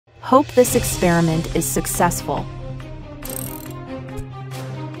Hope this experiment is successful.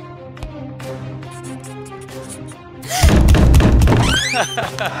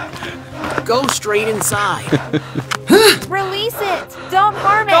 Go straight inside. Release it! Don't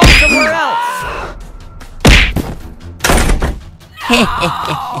harm it! Go somewhere else!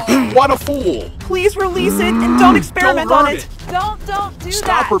 What a fool! Please release it and don't experiment Don't on hurt it. Don't do Stop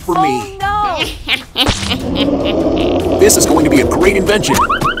that! her for me. Oh no! This is going to be a great invention.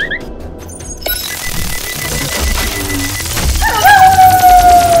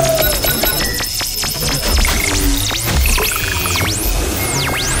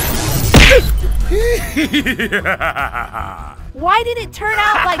 Why did it turn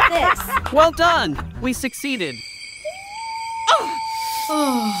out like this? Well done. We succeeded.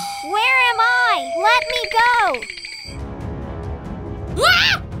 Where am I? Let me go!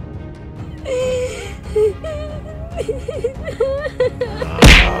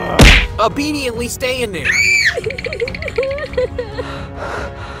 Obediently stay in there.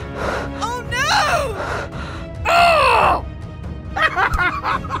 Oh no!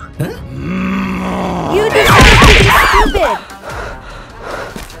 You deserve to be stupid!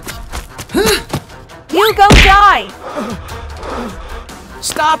 You go die!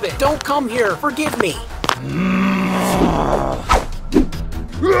 Stop it! Don't come here! Forgive me!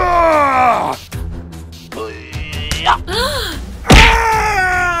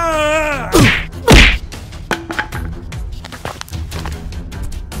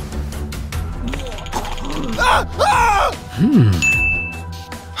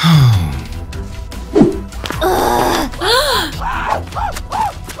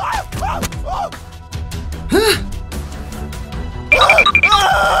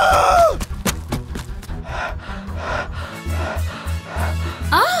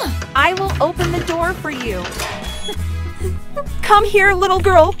 I will open the door for you. Come here, little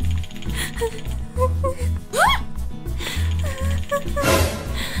girl.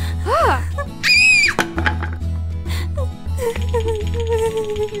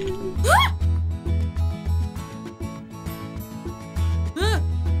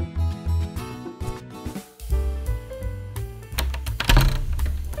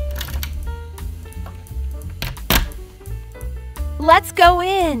 Let's go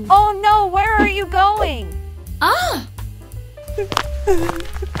in. Oh no, where are you going?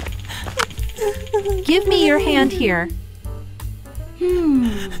 Give me your hand here.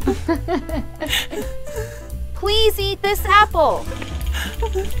 Please eat this apple.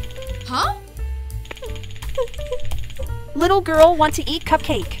 Huh? Little girl, want to eat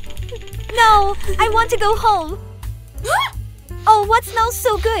cupcake? No, I want to go home. Oh, what smells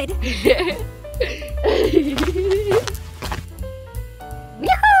so good?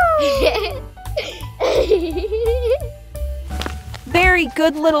 Very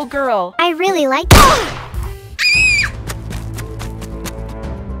good, little girl. I really like it.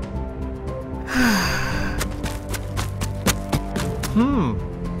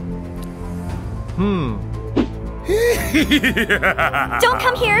 Don't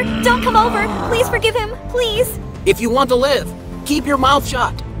come here. Don't come over. Please forgive him. Please. If you want to live, keep your mouth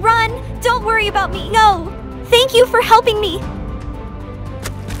shut. Run. Don't worry about me. No. Thank you for helping me.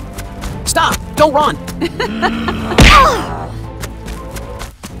 Stop! Don't run!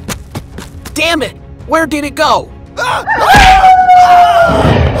 Damn it! Where did it go?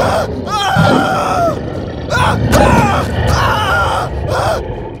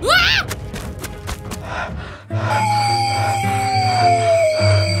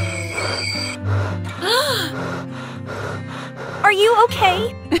 Are you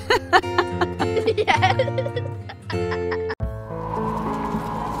okay?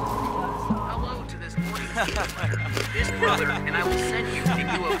 Hello to this morning This brother and I will send you to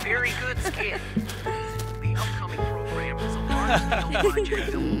do a very good skit. The upcoming program is a large-scale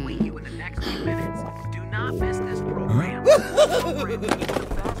project that will await you in the next few minutes. Do not miss this program. This program will give you the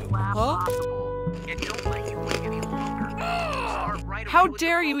best laugh possible. And don't let you wait any longer. Start right How away with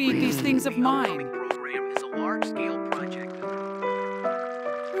dare the you eat these things of The upcoming mine? program is a large-scale project.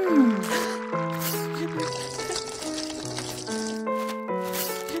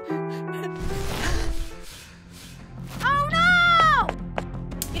 Oh no!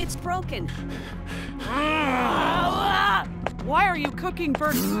 It's broken. Why are you cooking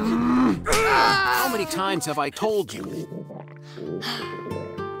burnt food? How many times have I told you?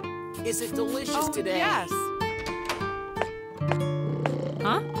 Is it delicious today? Yes.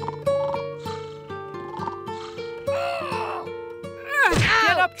 Huh?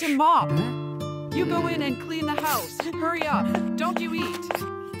 Get up to mop. You go in and clean the house. Hurry up. Don't you eat.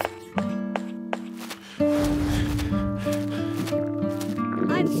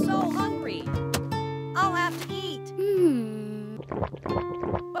 I'm so hungry. I'll have to eat.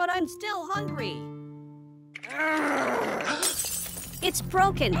 But I'm still hungry. It's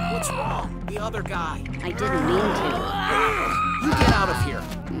broken. What's wrong? The other guy. I didn't mean to. You get out of here.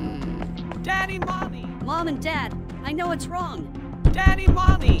 Daddy, Mommy! Mom and Dad, I know it's wrong. Daddy,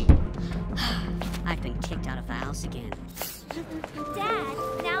 Mommy! I've been kicked out of the house again. Dad,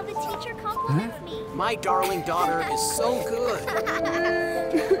 now the teacher compliments me. My darling daughter is so good.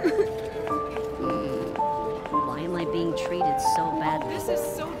 Why am I being treated so badly? This is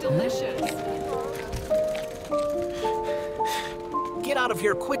so delicious. Get out of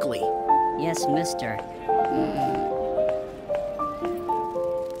here quickly. Yes, mister.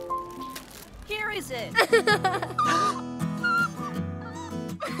 Here is it.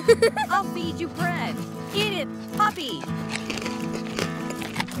 I'll feed you bread. Eat it, puppy.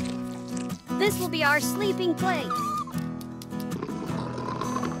 This will be our sleeping place.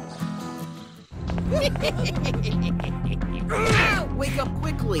 Wake up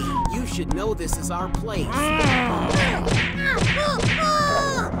quickly. You should know this is our place.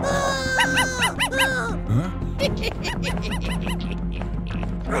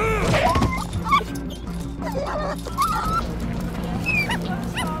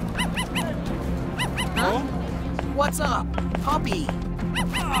 Huh? What's up, puppy?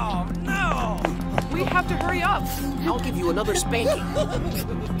 Oh, no! We have to hurry up. I'll give you another spanking.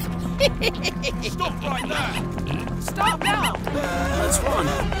 Stop right there! Stop now! Let's run.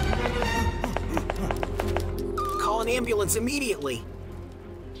 Call an ambulance immediately.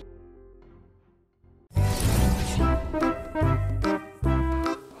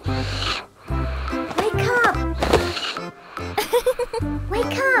 Wake up!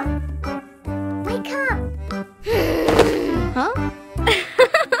 Wake up! Wake up! Huh?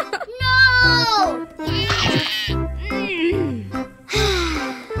 No!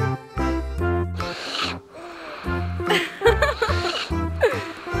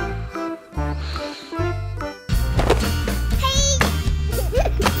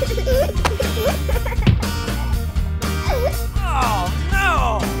 Oh,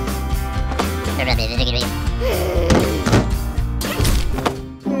 no!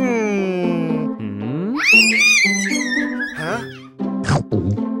 Huh?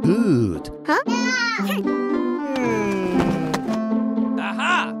 Good.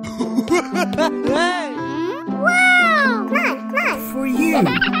 Aha! Wow! Come on, come on. For you.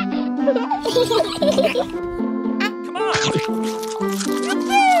 Come on!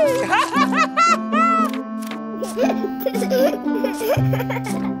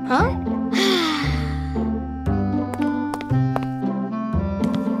 Huh?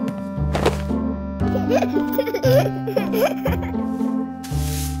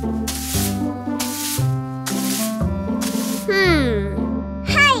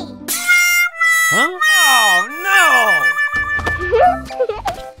 Hey! Huh? Oh, no!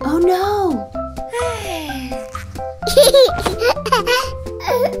 Oh no!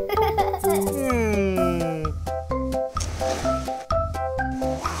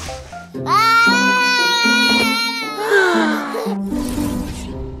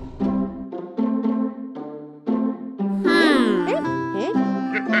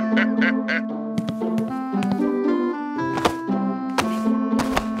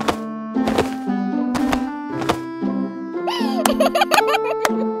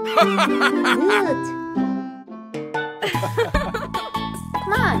 Good.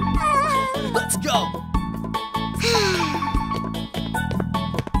 Come on. Let's go.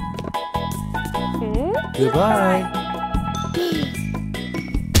 Goodbye.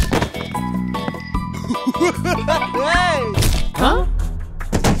 Huh?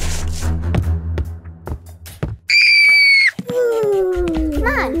 Come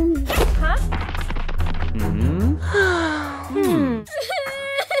on.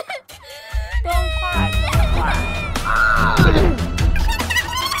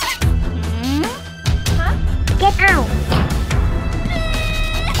 Huh? Get out.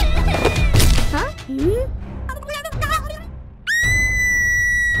 Huh?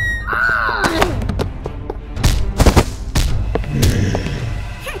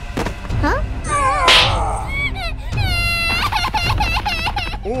 Huh?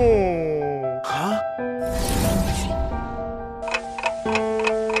 Huh?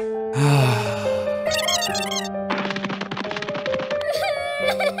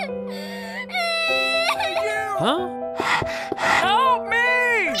 Huh? Help me!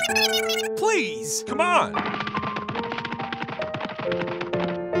 Please, come on!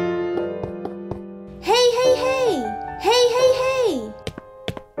 Hey, hey, hey! Hey, hey, hey!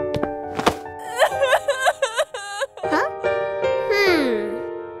 Huh?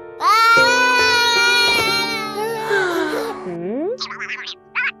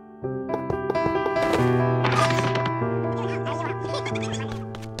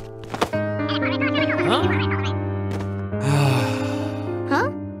 Huh?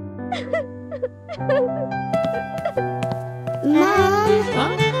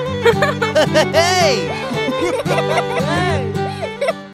 Mom? Hey!